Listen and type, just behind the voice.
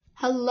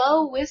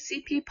Hello, with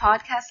CP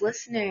podcast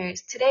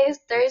listeners. Today is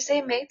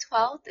Thursday, May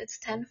 12th. It's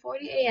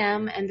 10:40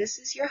 a.m. and this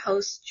is your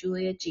host,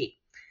 Julia G.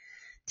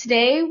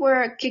 Today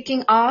we're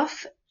kicking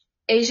off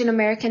Asian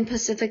American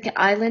Pacific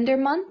Islander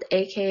Month,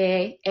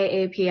 aka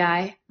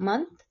AAPI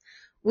month,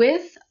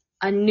 with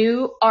a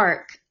new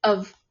arc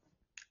of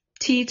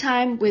Tea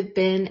Time with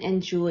Ben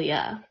and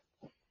Julia.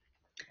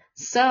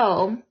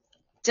 So,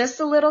 just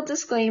a little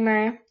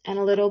disclaimer and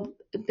a little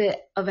bit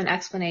of an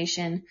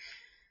explanation.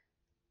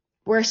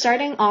 We're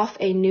starting off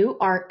a new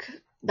arc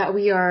that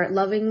we are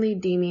lovingly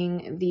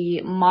deeming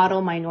the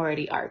Model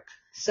Minority arc.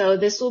 So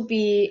this will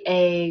be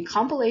a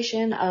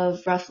compilation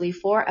of roughly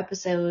 4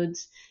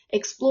 episodes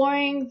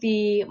exploring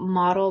the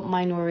model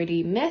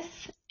minority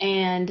myth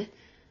and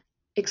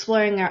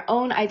exploring our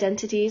own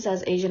identities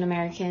as Asian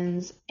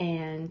Americans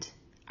and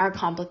our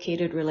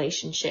complicated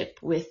relationship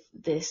with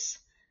this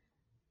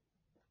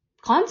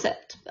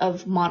concept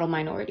of model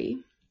minority.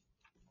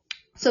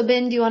 So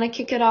Ben, do you want to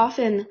kick it off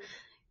and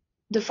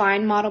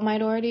define model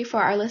minority for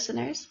our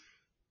listeners?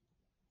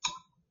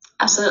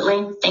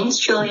 Absolutely. Thanks,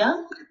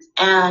 Julia.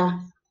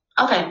 And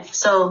okay,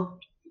 so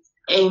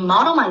a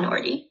model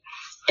minority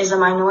is a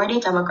minority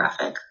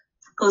demographic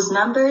whose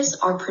numbers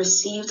are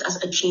perceived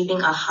as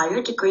achieving a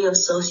higher degree of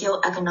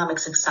socioeconomic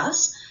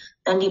success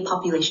than the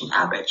population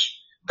average,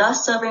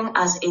 thus serving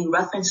as a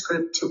reference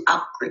group to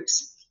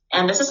outgroups.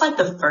 And this is like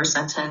the first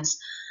sentence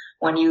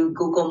when you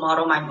Google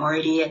model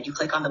minority and you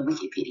click on the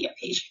Wikipedia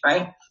page,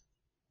 right?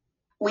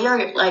 We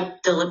are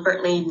like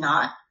deliberately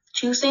not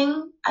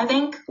choosing, I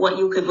think, what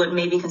you would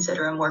maybe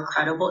consider a more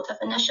credible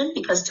definition,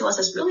 because to us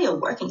it's really a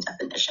working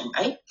definition,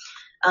 right?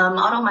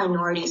 Model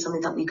minority is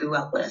something that we grew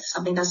up with,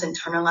 something that's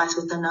internalized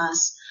within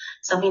us,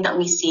 something that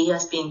we see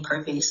as being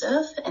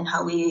pervasive in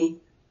how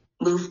we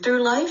move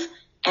through life.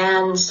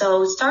 And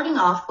so starting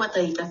off with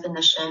a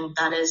definition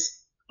that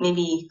is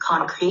maybe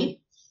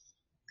concrete,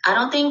 I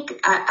don't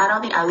think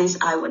at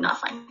least I would not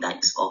find that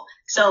useful.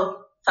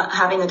 So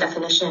having a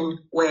definition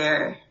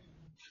where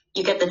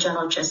you get the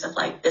general gist of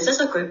like, this is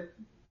a group,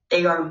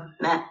 they are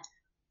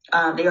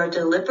they are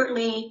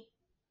deliberately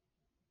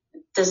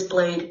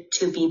displayed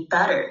to be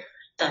better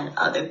than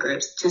other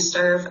groups, to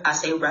serve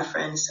as a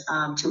reference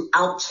to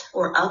out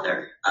or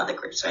other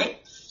groups, right?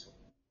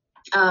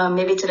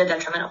 Maybe to the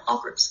detriment of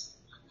all groups.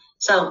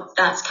 So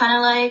that's kind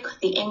of like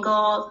the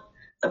angle,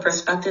 the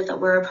perspective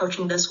that we're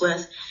approaching this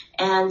with.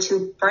 And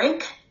to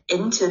break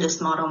into this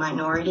model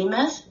minority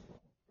myth,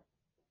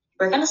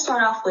 we're going to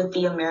start off with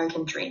the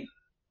American dream.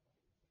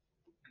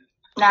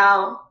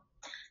 Now,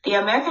 the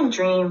American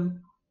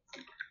dream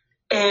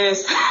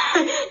is,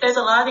 there's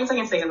a lot of things I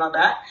can say about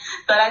that,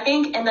 but I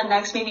think in the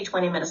next maybe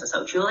 20 minutes or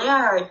so,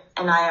 Julia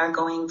and I are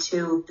going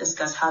to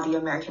discuss how the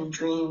American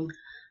dream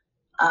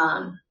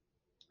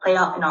play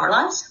out in our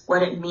lives,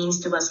 what it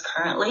means to us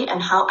currently,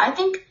 and how I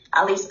think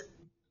at least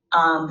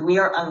we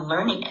are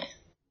unlearning it,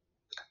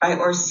 right?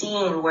 Or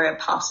seeing where it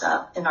pops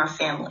up in our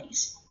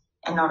families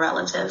and our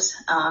relatives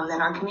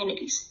and our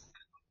communities.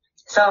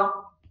 So,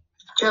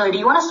 Julia, do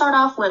you want to start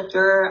off with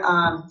your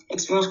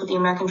experience with the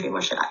American dream,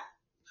 or should I?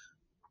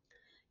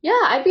 Yeah,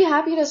 I'd be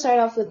happy to start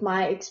off with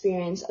my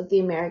experience of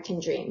the American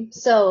dream.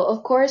 So,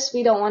 of course,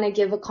 we don't want to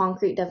give a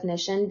concrete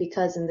definition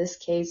because in this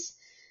case,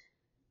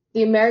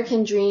 the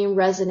American dream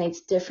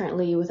resonates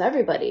differently with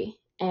everybody.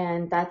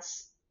 And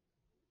that's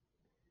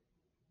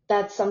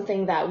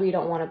something that we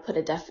don't want to put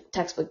a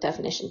textbook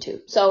definition to.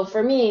 So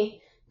for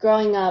me,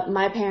 growing up,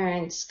 my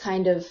parents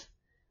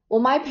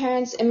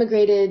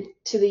immigrated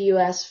to the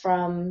US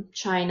from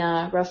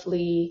China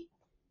roughly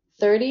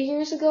 30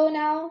 years ago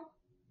now.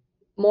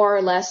 More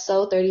or less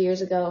so, 30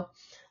 years ago,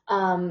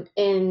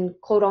 in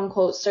quote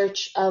unquote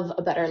search of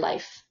a better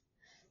life.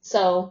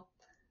 So,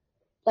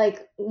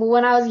 like,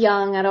 when I was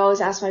young, I'd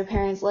always ask my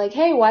parents, like,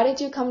 hey, why did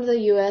you come to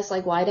the US?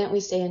 Like, why didn't we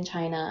stay in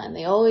China? And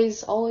they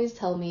always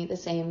tell me the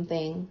same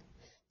thing,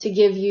 to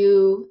give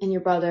you and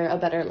your brother a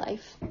better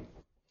life.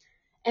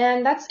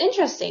 And that's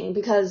interesting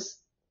because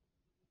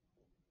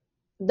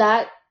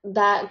that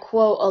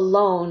quote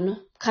alone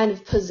kind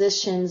of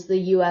positions the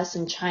US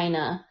and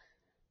China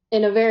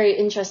in a very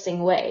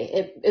interesting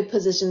way. It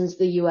positions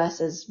the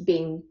US as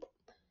being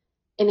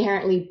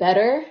inherently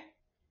better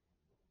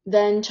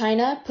than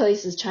China,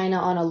 places China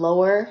on a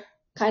lower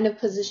kind of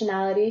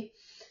positionality.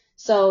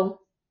 So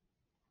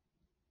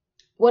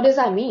what does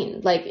that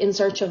mean? Like, in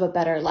search of a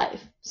better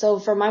life. So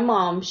for my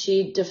mom,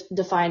 she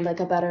defined like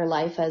a better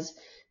life as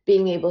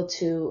being able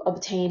to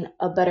obtain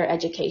a better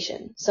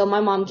education. So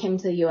my mom came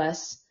to the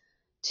US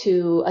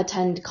to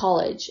attend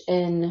college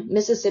in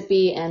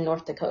Mississippi and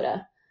North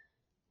Dakota.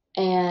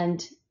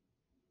 And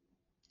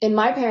in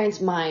my parents'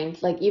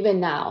 mind, like even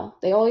now,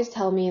 they always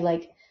tell me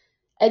like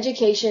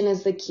education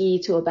is the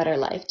key to a better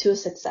life, to a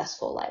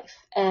successful life.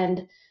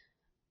 And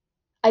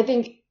I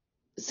think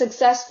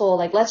successful,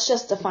 like let's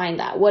just define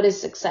that. What is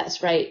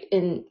success, right?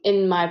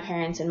 In my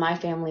parents, in my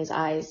family's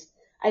eyes,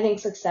 I think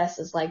success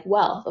is like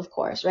wealth, of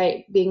course,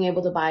 right? Being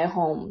able to buy a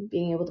home,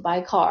 being able to buy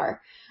a car,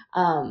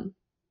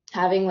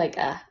 having like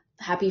a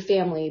happy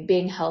family,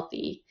 being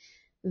healthy,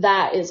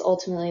 that is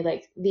ultimately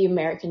like the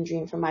American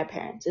dream for my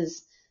parents,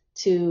 is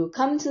to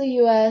come to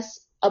the US,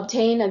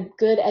 obtain a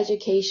good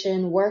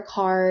education, work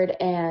hard,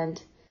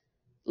 and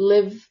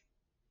live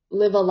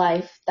live a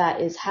life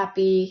that is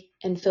happy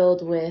and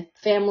filled with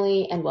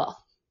family and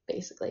wealth,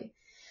 basically.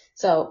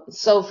 So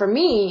for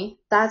me,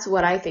 that's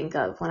what I think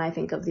of when I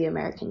think of the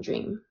American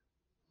dream.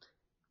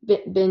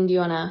 Ben, do you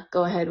want to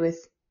go ahead with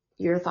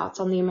your thoughts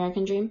on the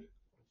American dream?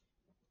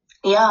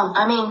 Yeah,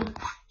 I mean,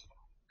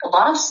 a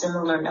lot of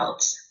similar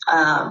notes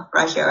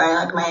right here.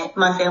 Right, like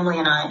my family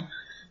and I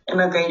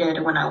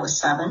immigrated when I was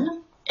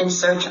 7 in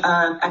search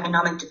of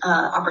economic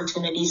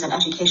opportunities and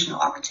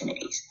educational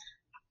opportunities,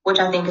 which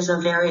I think is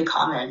a very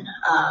common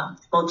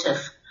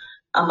motive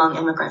among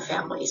immigrant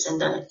families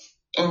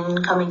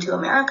in coming to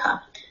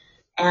America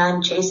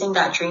and chasing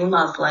that dream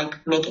of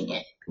like making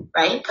it,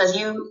 right? Because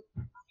you're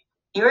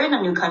in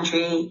a new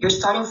country, you're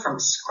starting from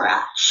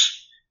scratch.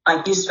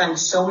 Like you spend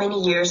so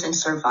many years in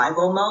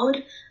survival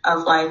mode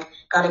of like,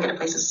 gotta get a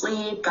place to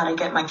sleep, gotta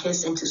get my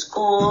kids into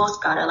schools,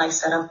 gotta like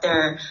set up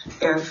their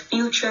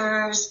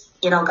futures,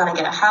 gotta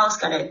get a house,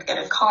 gotta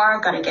get a car,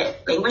 gotta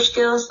get language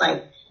skills.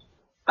 Like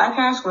my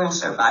parents were in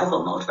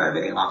survival mode for a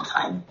very long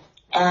time,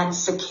 and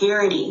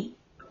security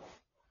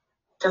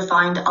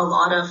defined a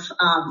lot of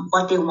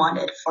what they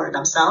wanted for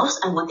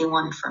themselves and what they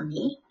wanted for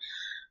me,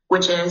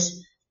 which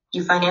is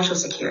financial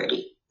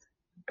security.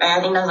 Right?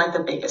 I think that's like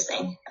the biggest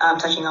thing.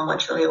 Touching on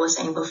what Julia was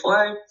saying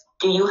before,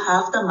 do you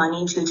have the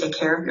money to take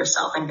care of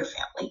yourself and your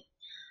family?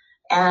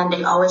 And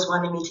they always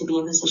wanted me to be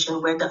in a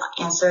position where the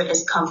answer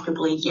is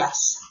comfortably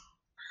yes.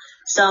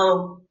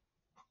 So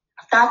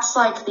that's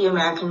like the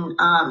American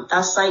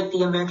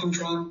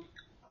dream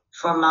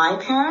for my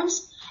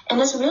parents. And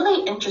it's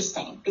really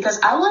interesting because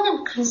I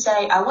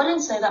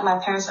wouldn't say that my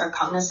parents are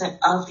cognizant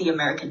of the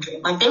American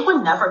dream. Like they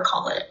would never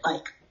call it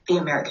like the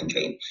American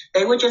dream.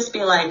 They would just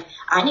be like,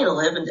 I need to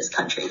live in this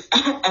country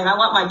and I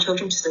want my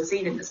children to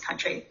succeed in this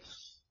country.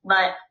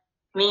 But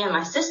me and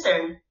my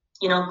sister,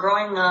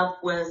 growing up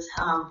with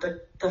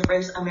the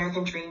phrase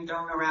American dream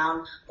thrown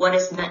around, what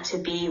is meant to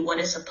be, what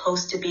is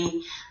supposed to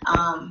be,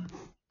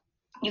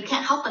 you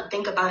can't help but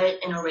think about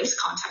it in a race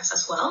context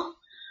as well.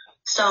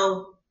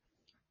 So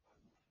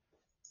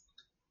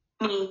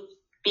me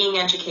being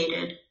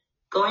educated,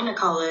 going to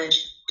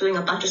college, doing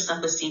a bunch of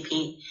stuff with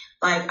CP,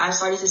 like I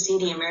started to see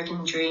the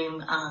American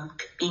dream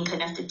being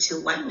connected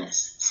to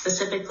whiteness.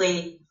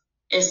 Specifically,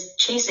 is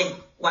chasing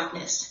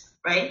whiteness,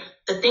 right?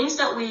 The things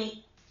that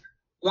we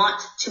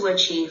want to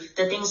achieve,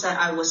 the things that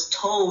I was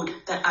told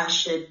that I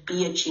should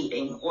be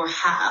achieving or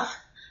have,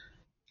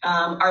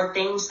 are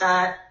things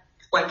that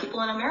white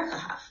people in America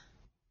have.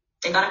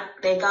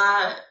 They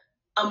got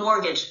a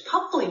mortgage,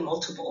 probably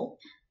multiple,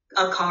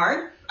 a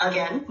car,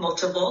 again,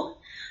 multiple,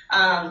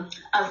 a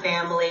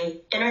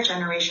family,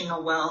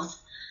 intergenerational wealth,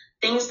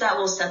 things that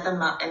will set them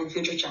up and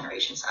future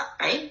generations up,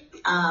 right?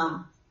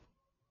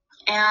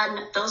 And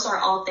those are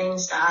all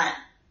things that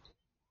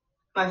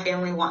my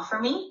family want for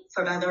me,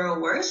 for better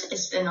or worse.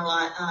 It's been a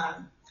lot,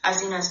 I've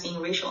seen as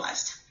being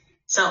racialized.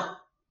 So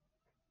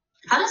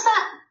how does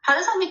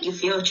that make you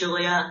feel,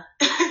 Julia?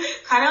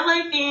 Kind of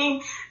like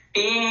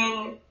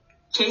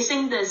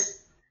chasing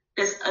this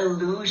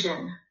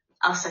illusion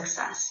of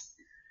success,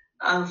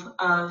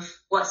 of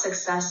what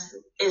success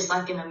is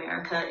like in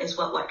America is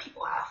what white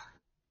people have.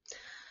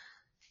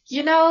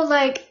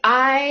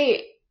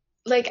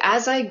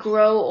 As I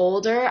grow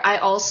older,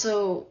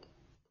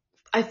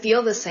 I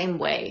feel the same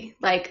way.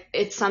 Like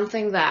it's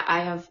something that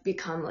I have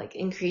become like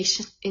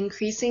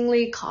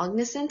increasingly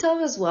cognizant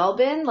of as well,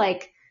 Ben.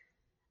 Like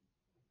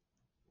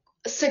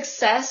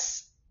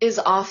success is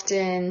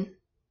often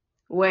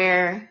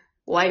where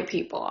white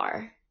people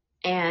are.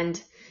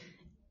 And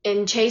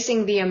in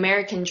chasing the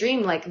American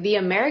dream, like the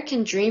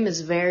American dream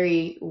is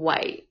very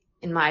white,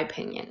 in my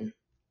opinion.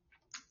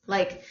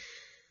 Like,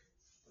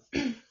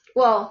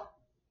 well,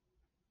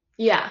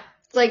 yeah.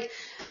 Like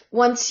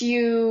once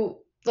you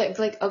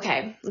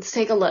okay, let's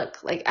take a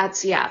look like at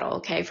Seattle,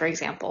 okay, for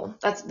example.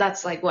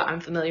 That's like what I'm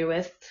familiar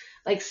with.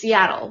 Like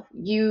Seattle,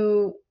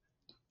 you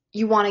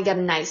want to get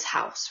a nice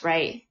house,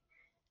 right?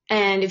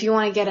 And if you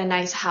want to get a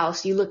nice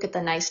house, you look at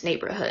the nice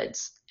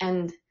neighborhoods.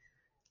 And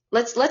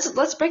let's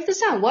break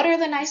this down. What are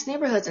the nice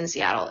neighborhoods in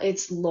Seattle?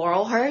 It's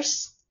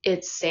Laurelhurst,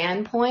 it's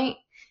Sandpoint,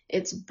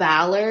 it's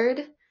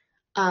Ballard,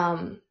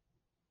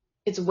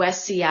 it's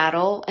West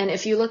Seattle. And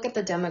if you look at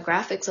the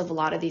demographics of a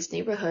lot of these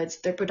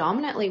neighborhoods, they're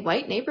predominantly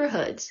white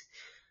neighborhoods.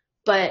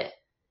 But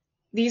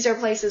these are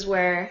places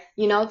where,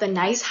 the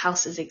nice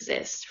houses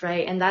exist,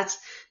 right? And that's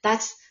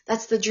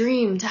the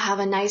dream, to have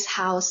a nice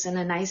house in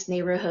a nice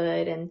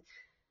neighborhood. And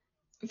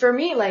for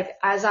me, like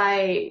as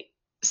I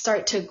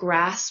start to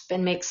grasp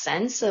and make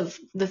sense of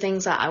the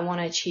things that I want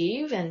to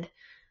achieve and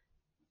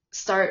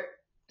start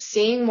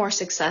seeing more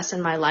success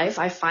in my life,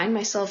 I find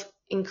myself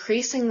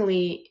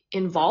increasingly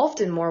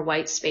involved in more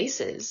white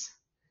spaces.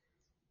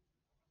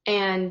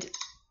 And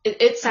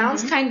it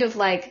sounds kind of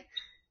like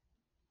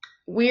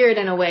weird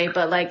in a way,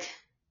 but like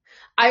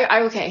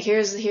okay,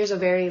 here's a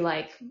very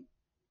like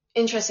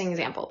interesting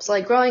example. So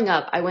like growing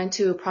up, I went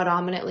to a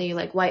predominantly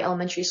like white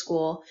elementary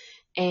school,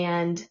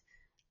 and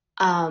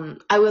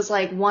I was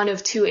like one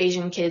of 2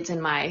 Asian kids in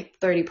my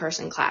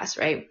 30-person class,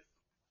 right?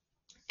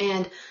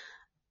 And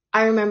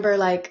I remember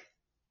like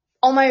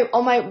all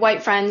my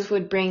white friends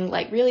would bring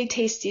like really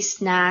tasty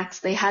snacks.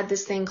 They had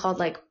this thing called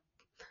like,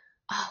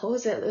 what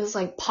was it? It was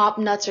like pop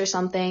nuts or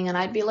something. And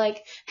I'd be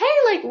like, hey,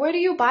 like, where do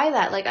you buy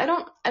that? Like, I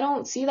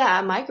don't see that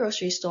at my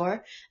grocery store.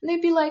 And they'd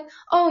be like,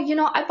 oh,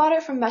 I bought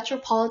it from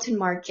Metropolitan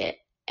Market.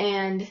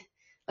 And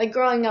like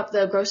growing up,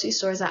 the grocery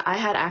stores that I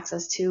had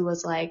access to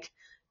was like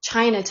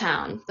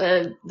Chinatown,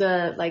 the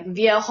like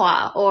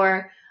Viehua,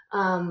 or,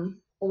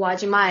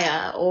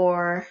 Wajimaya,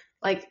 or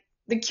like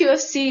the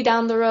QFC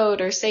down the road,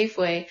 or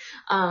Safeway.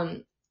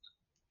 And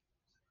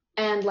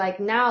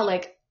now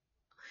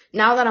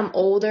that I'm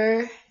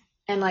older,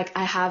 and like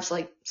I have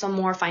like some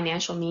more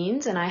financial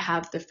means, and I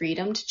have the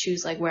freedom to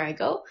choose like where I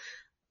go,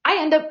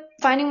 I end up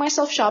finding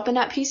myself shopping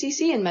at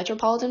PCC and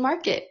Metropolitan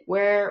Market,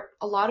 where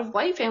a lot of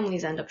white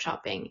families end up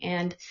shopping.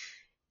 And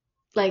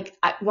like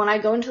when I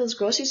go into those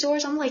grocery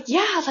stores, I'm like,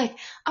 yeah, like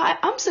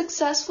I'm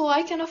successful.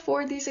 I can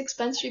afford these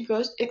expensive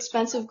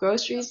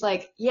groceries.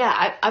 Like,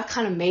 yeah, I've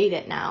kind of made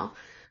it now.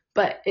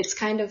 But it's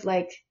kind of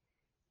like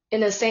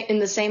in the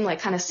same like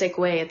kind of sick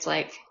way. It's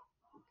like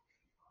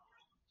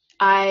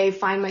I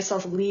find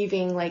myself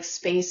leaving like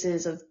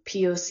spaces of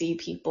POC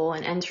people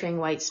and entering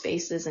white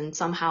spaces, and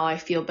somehow I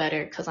feel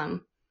better because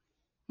I'm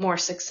more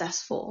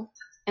successful.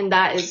 And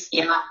that is,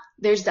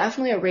 there's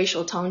definitely a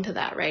racial tone to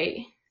that,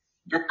 right?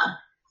 Yeah.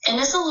 And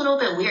it's a little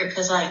bit weird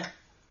because like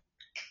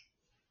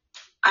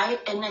I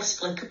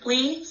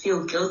inexplicably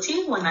feel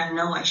guilty when I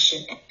know I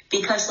shouldn't.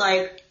 Because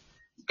like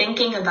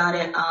thinking about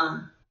it,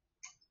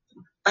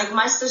 like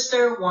my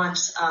sister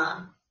wants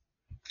a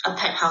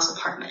penthouse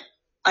apartment.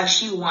 Like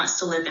she wants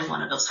to live in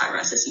one of those high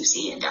rises you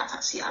see in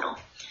downtown Seattle.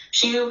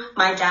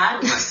 My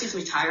dad wants to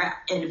retire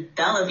in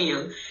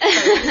Bellevue. So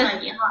he's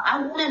like,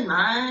 I wouldn't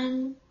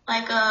mind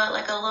like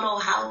a little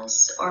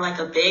house, or like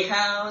a big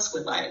house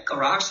with like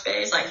garage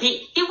space. Like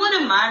he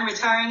wouldn't mind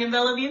retiring in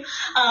Bellevue.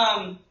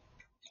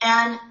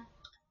 And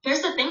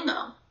here's the thing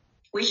though.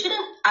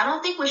 I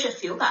don't think we should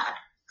feel bad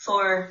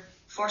for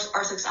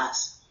our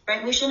success,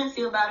 right? We shouldn't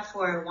feel bad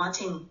for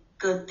wanting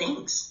good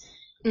things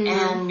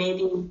and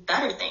maybe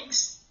better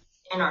things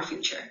in our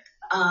future.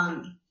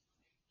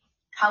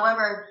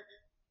 However,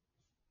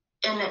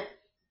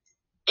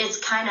 it's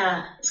kind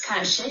of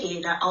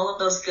shitty that all of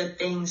those good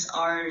things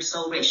are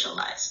so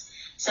racialized.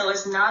 So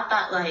it's not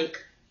that like,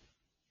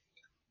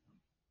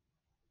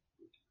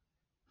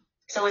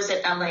 so is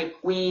it that like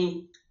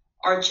we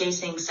are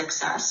chasing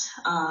success,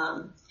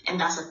 and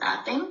that's a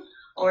bad thing?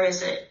 Or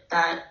is it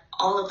that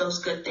all of those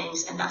good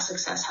things and that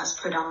success has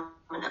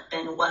predominantly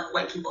been what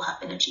white people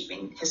have been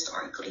achieving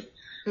historically?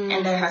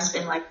 And there has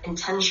been like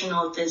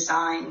intentional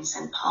designs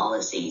and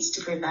policies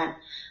to prevent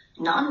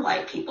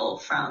non-white people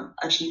from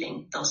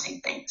achieving those same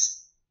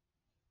things,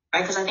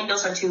 right? Because I think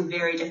those are 2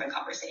 very different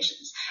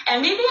conversations.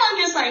 And maybe I'm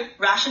just like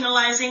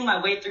rationalizing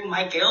my way through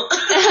my guilt.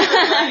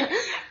 Like,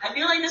 I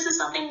feel like this is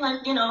something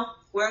like,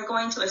 we're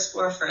going to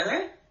explore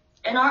further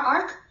in our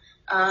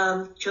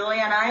arc.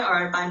 Julia and I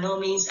are by no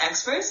means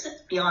experts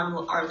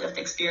beyond our lived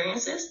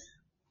experiences.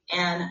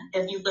 And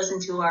if you've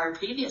listened to our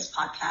previous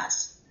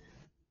podcasts,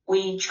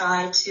 we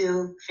try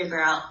to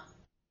figure out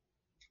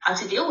how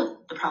to deal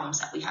with the problems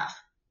that we have,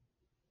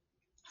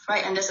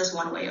 right? And this is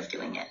one way of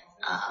doing it.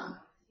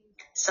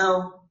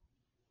 So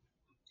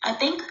I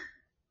think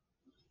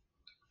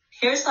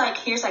here's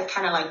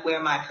kind of like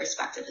where my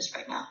perspective is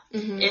right now.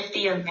 If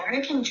the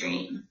American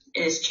dream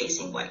is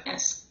chasing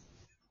whiteness,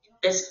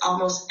 this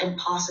almost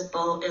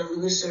impossible,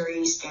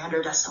 illusory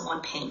standard that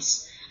someone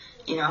paints,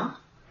 then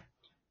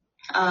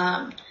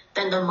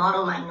the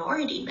model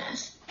minority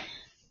myth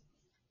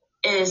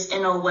is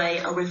in a way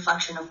a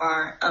reflection of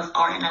our,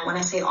 and when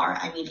I say our,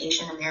 I mean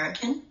Asian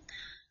American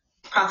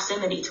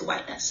proximity to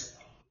whiteness.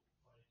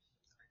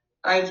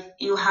 Like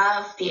you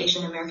have the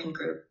Asian American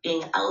group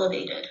being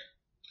elevated,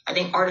 I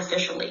think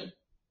artificially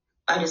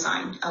by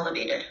design,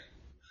 elevated,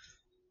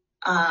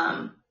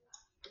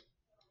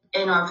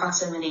 in our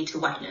proximity to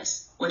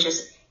whiteness, which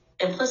is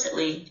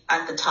implicitly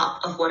at the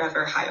top of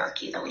whatever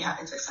hierarchy that we have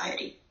in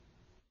society.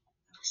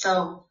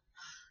 So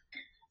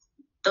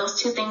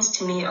those 2 things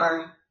to me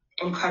are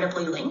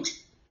incredibly linked,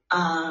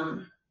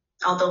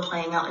 although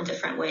playing out in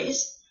different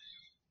ways.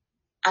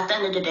 At the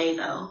end of the day,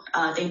 though,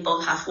 they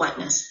both have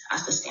whiteness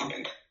as the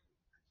standard.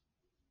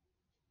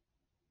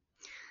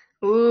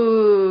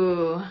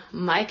 Ooh,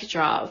 mic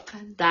drop.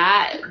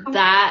 That,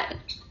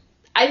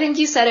 I think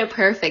you said it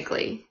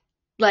perfectly.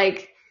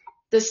 Like,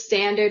 the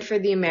standard for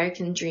the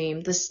American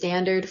dream, the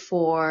standard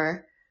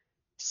for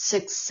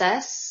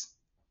success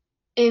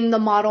in the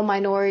model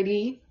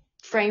minority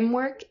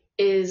framework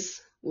is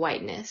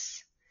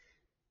whiteness.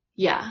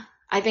 Yeah,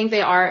 I think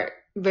they are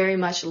very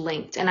much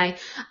linked. And I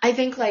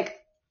think like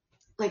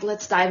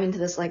let's dive into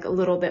this like a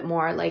little bit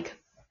more. Like,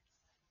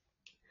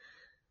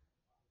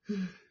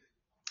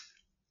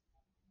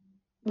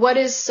 what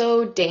is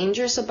so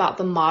dangerous about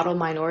the model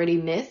minority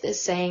myth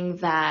is saying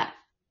that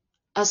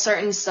a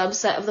certain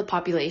subset of the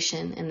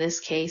population, in this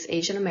case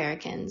Asian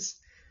Americans,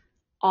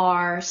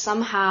 are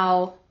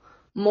somehow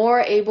more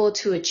able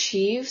to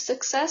achieve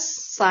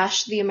success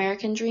 / the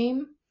American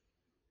dream,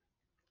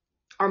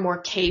 are more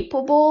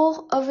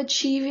capable of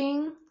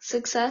achieving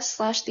success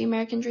 / the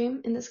American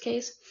dream in this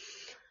case.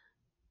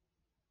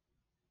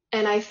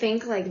 And I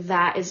think like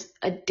that is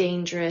a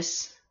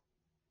dangerous,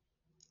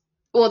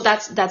 well,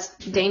 that's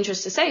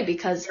dangerous to say,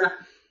 because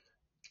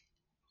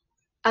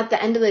at the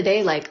end of the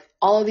day, like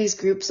all of these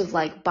groups of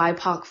like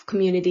BIPOC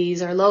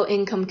communities or low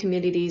income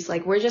communities,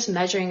 like we're just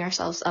measuring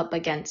ourselves up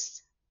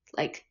against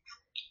like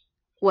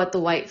what the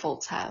white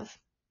folks have,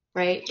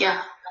 right?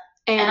 Yeah.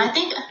 And I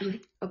think,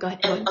 oh, go ahead.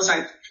 Oh,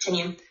 sorry,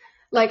 continue.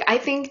 Like, I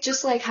think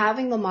just like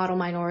having the model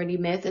minority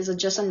myth is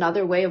just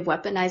another way of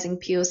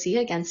weaponizing POC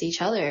against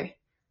each other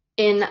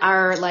in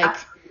our like,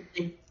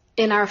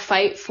 in our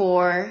fight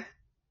for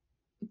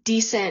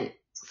decent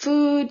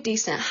food,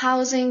 decent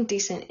housing,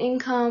 decent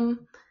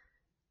income.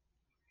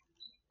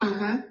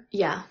 Mm-hmm.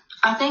 Yeah.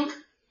 I think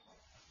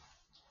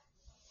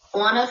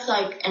one of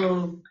like,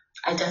 and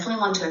I definitely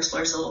want to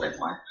explore this a little bit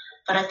more,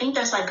 but I think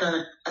there's like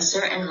a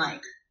certain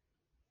like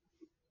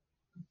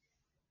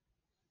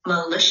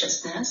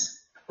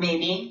maliciousness,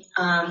 maybe,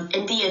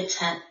 in the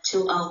attempt to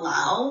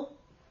allow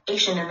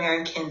Asian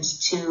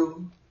Americans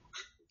to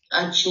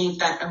achieve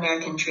that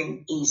American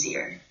dream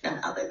easier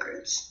than other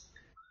groups.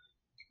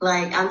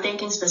 Like, I'm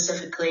thinking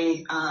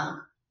specifically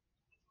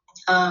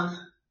of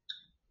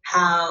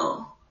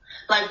how,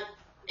 like,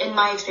 in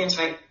my experience,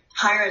 right,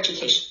 higher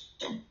education.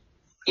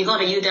 You go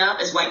to UW,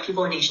 it's white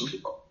people and Asian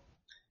people.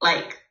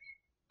 Like,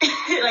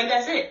 like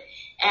that's it.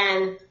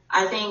 And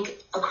I think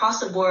across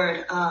the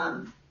board,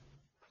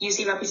 you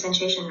see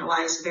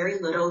representation-wise very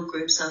little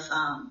groups of,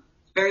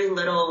 very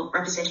little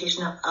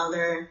representation of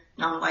other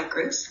non-white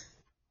groups.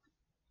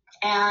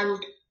 And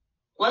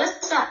what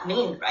does that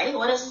mean, right?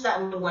 What does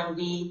that mean when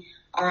we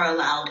are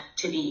allowed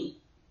to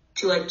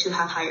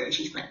have higher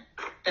achievement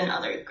than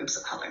other groups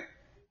of color?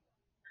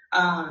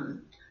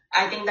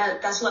 I think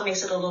that's what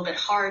makes it a little bit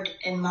hard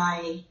in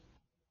my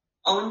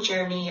own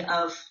journey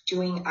of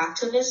doing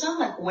activism.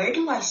 Like, where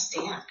do I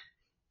stand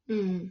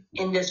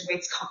in this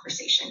race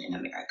conversation in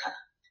America?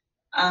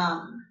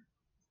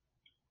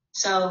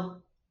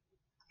 So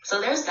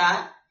there's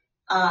that.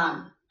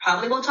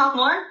 Probably we'll talk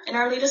more in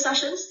our later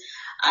sessions.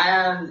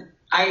 I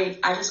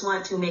just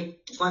want to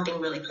make one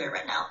thing really clear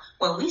right now.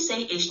 When we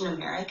say Asian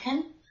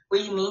American,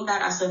 we mean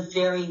that as a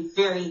very,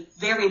 very,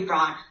 very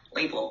broad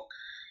label.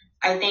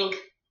 I think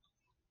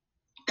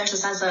there's a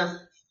sense of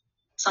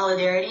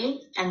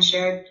solidarity and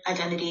shared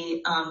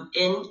identity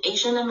in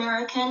Asian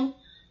American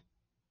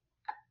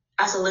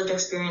as a lived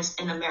experience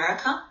in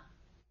America.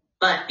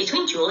 But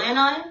between Julia and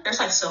I, there's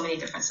like so many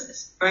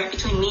differences, right?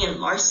 Between me and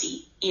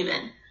Marcy,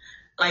 even.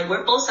 Like,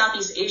 we're both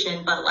Southeast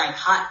Asian, but like,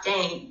 hot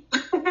dang.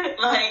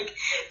 Like,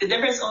 the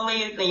difference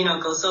only,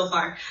 goes so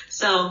far.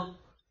 So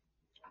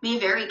be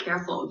very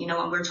careful,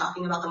 when we're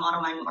talking about the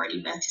model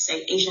minority myth, to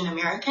say Asian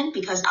American,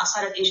 because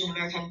outside of Asian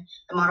American,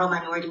 the model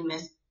minority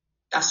myth,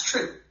 that's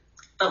true.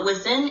 But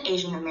within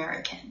Asian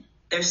American,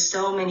 there's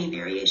so many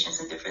variations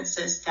and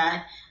differences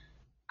that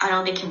I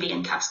don't think can be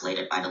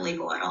encapsulated by the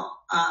label at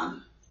all.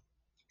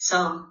 So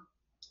a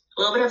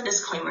little bit of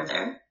disclaimer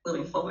there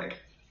moving forward.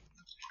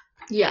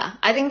 Yeah,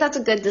 I think that's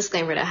a good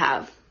disclaimer to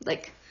have.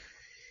 Like,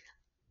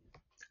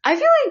 I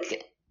feel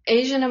like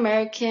Asian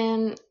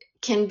American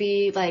can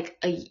be like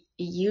a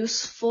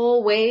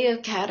useful way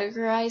of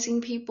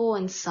categorizing people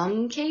in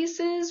some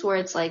cases, where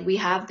it's like we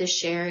have this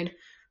shared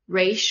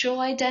racial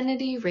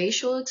identity,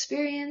 racial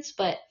experience,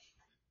 but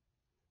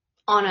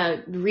on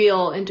a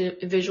real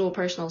individual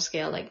personal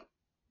scale, like,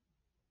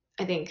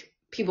 I think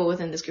people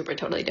within this group are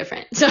totally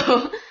different.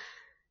 So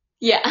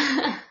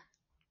yeah.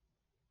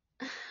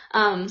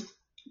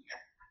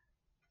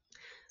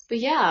 But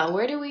yeah,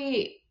 where do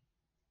we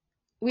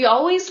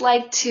always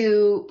like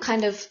to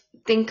kind of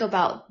think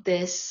about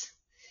this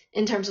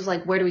in terms of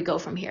like, where do we go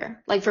from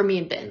here? Like, for me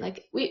and Ben,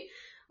 like we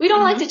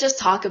don't like to just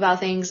talk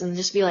about things and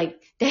just be like,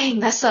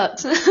 dang, that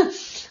sucked.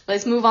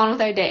 Let's move on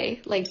with our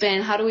day. Like,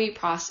 Ben, how do we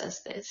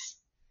process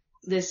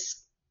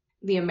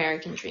the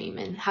American dream,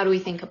 and how do we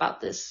think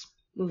about this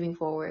moving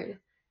forward?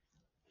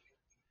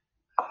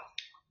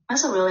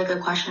 That's a really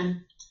good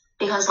question,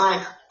 because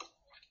like,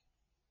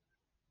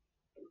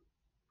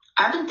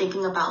 I've been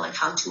thinking about like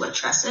how to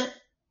address it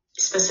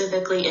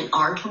specifically in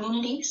our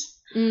communities,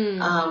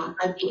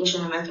 like the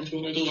Asian American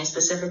community and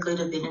specifically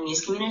the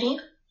Vietnamese community,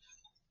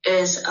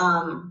 is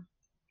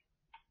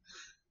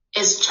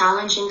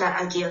challenging that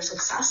idea of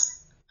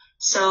success.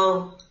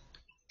 So,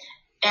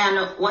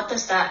 and what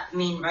does that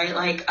mean, right?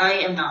 Like, I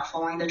am not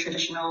following the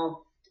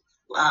traditional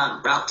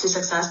route to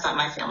success that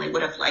my family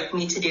would have liked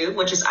me to do,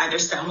 which is either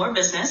STEM or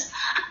business.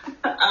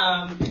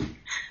 Not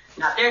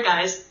there,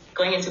 guys.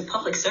 Going into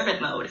public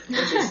servant mode,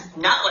 which is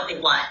not what they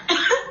want.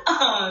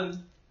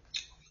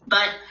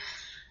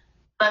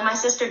 But my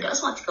sister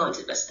does want to go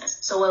into business.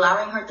 So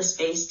allowing her the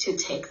space to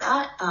take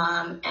that,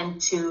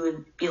 and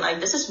to be like,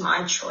 this is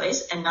my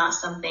choice and not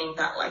something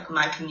that like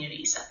my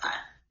community said that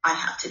I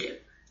have to do.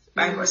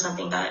 right? Or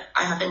something that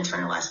I have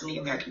internalized from the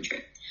American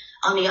dream.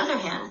 On the other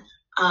hand,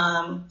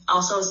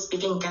 also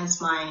speaking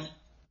against my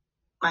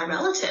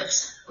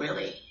relatives,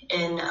 really,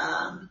 in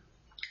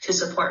to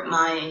support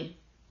my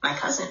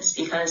cousins,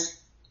 because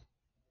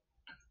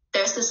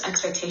there's this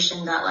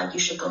expectation that like you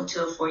should go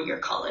to a 4-year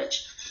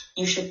college.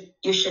 You should,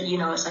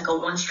 it's like a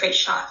one straight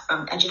shot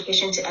from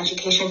education to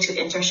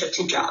internship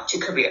to job to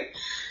career.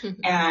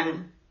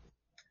 And,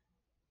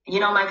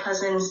 my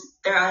cousins,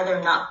 they're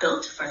either not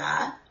built for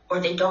that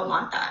or they don't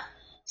want that.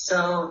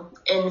 So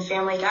in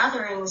family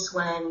gatherings,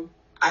 when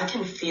I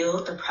can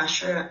feel the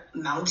pressure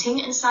mounting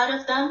inside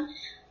of them,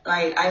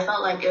 like I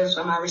felt like it was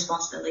my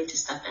responsibility to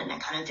step in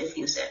and kind of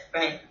diffuse it,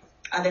 right?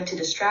 Either to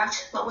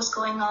distract what was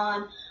going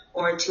on,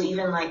 or to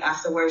even like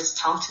afterwards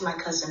talk to my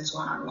cousins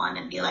one-on-one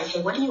and be like,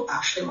 hey, what do you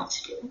actually want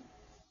to do?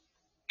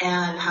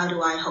 And how do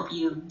I help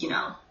you,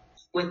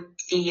 with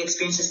the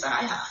experiences that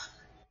I have?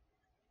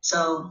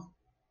 So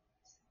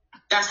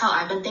that's how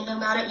I've been thinking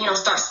about it.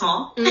 Start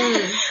small.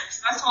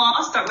 Start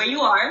small, start where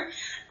you are.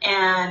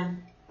 And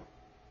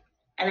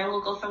then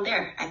we'll go from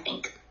there, I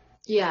think.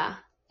 Yeah.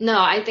 No,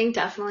 I think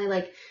definitely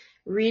like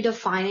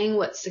redefining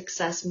what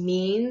success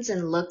means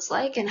and looks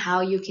like and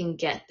how you can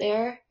get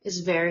there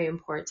is very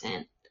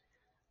important.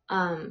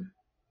 Because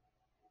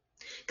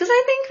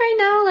I think right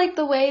now, like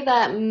the way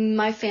that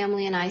my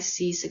family and I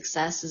see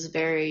success is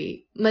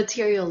very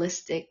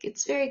materialistic.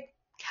 It's very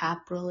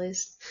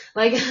capitalist.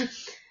 Like,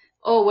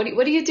 oh,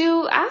 what do you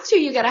do after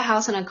you get a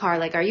house and a car?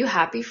 Like, are you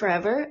happy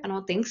forever? I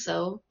don't think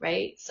so,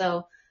 right?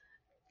 So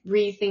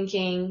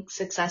rethinking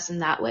success in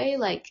that way,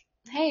 like,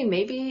 hey,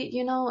 maybe,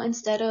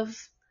 instead of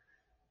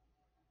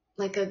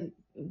like a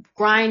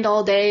grind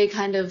all day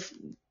kind of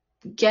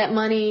get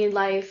money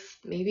life,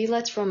 maybe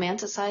let's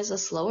romanticize a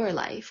slower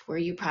life where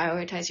you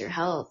prioritize your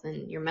health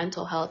and your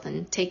mental health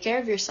and take care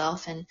of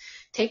yourself and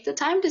take the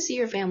time to see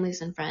your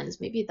families and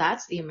friends. Maybe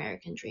that's the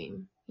American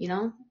dream,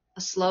 a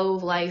slow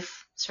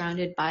life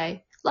surrounded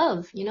by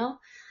love,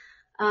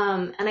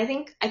 and I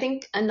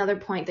think another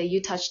point that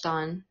you touched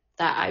on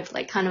that I've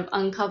like kind of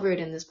uncovered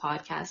in this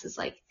podcast is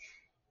like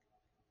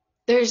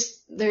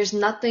there's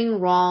nothing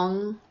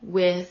wrong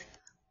with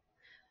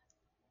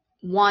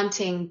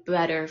wanting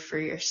better for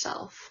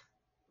yourself,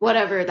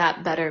 whatever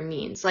that better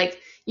means. Like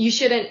I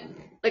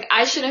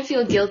shouldn't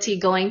feel guilty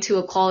going to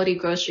a quality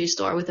grocery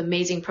store with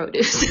amazing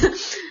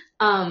produce.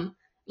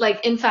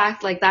 Like in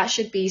fact, like that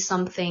should be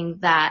something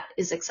that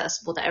is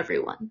accessible to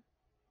everyone,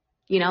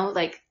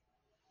 like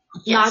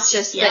not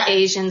just the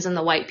Asians and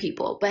the white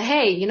people, but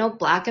hey,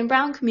 Black and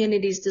brown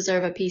communities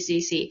deserve a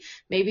PCC.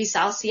 Maybe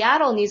South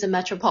Seattle needs a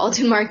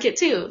metropolitan market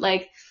too.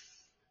 Like,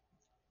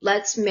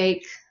 let's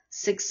make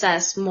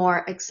success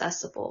more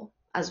accessible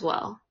as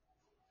well.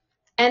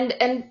 And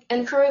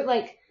for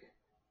like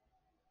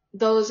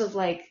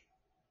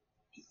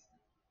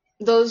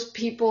those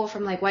people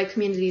from like white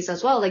communities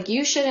as well, like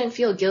you shouldn't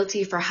feel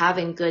guilty for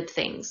having good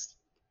things.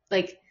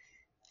 Like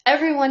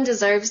everyone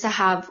deserves to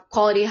have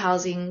quality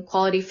housing,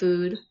 quality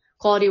food,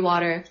 quality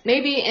water.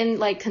 Maybe in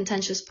like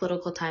contentious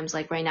political times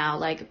like right now,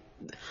 like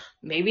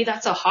maybe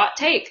that's a hot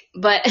take,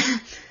 but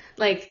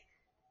like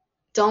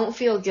don't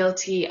feel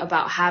guilty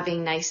about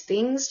having nice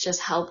things.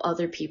 Just help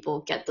other people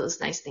get those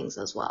nice things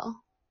as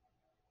well.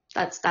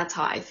 That's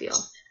how I feel.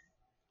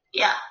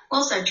 Yeah,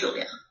 well said,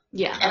 Julia.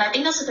 Yeah. And I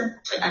think that's a good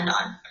to end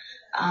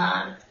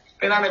on.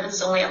 Remember, this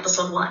is only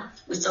episode 1.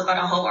 We still got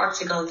a whole arc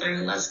to go through.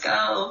 Let's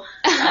go.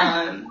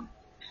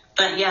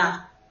 But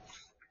yeah.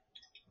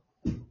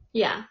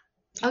 Yeah.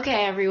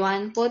 Okay,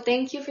 everyone. Well,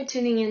 thank you for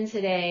tuning in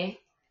today.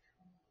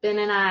 Ben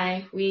and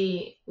I,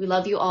 we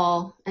love you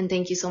all, and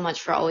thank you so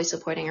much for always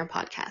supporting our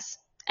podcast.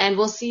 And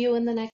we'll see you in the next